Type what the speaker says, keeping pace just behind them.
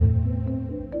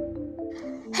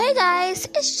Hey guys,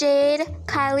 it's Jade,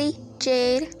 Kylie,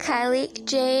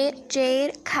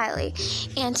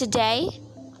 and today,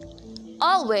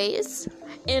 always,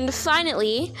 and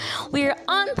finally, we're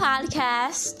on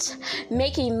podcast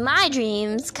making my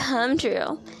dreams come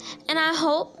true. And I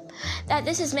hope that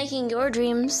this is making your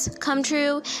dreams come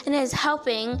true and is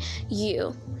helping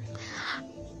you.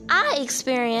 I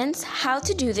experience how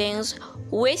to do things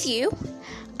with you.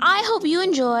 I hope you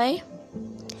enjoy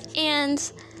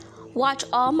and watch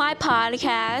all my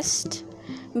podcasts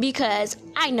because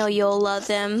I know you'll love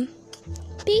them.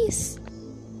 Peace.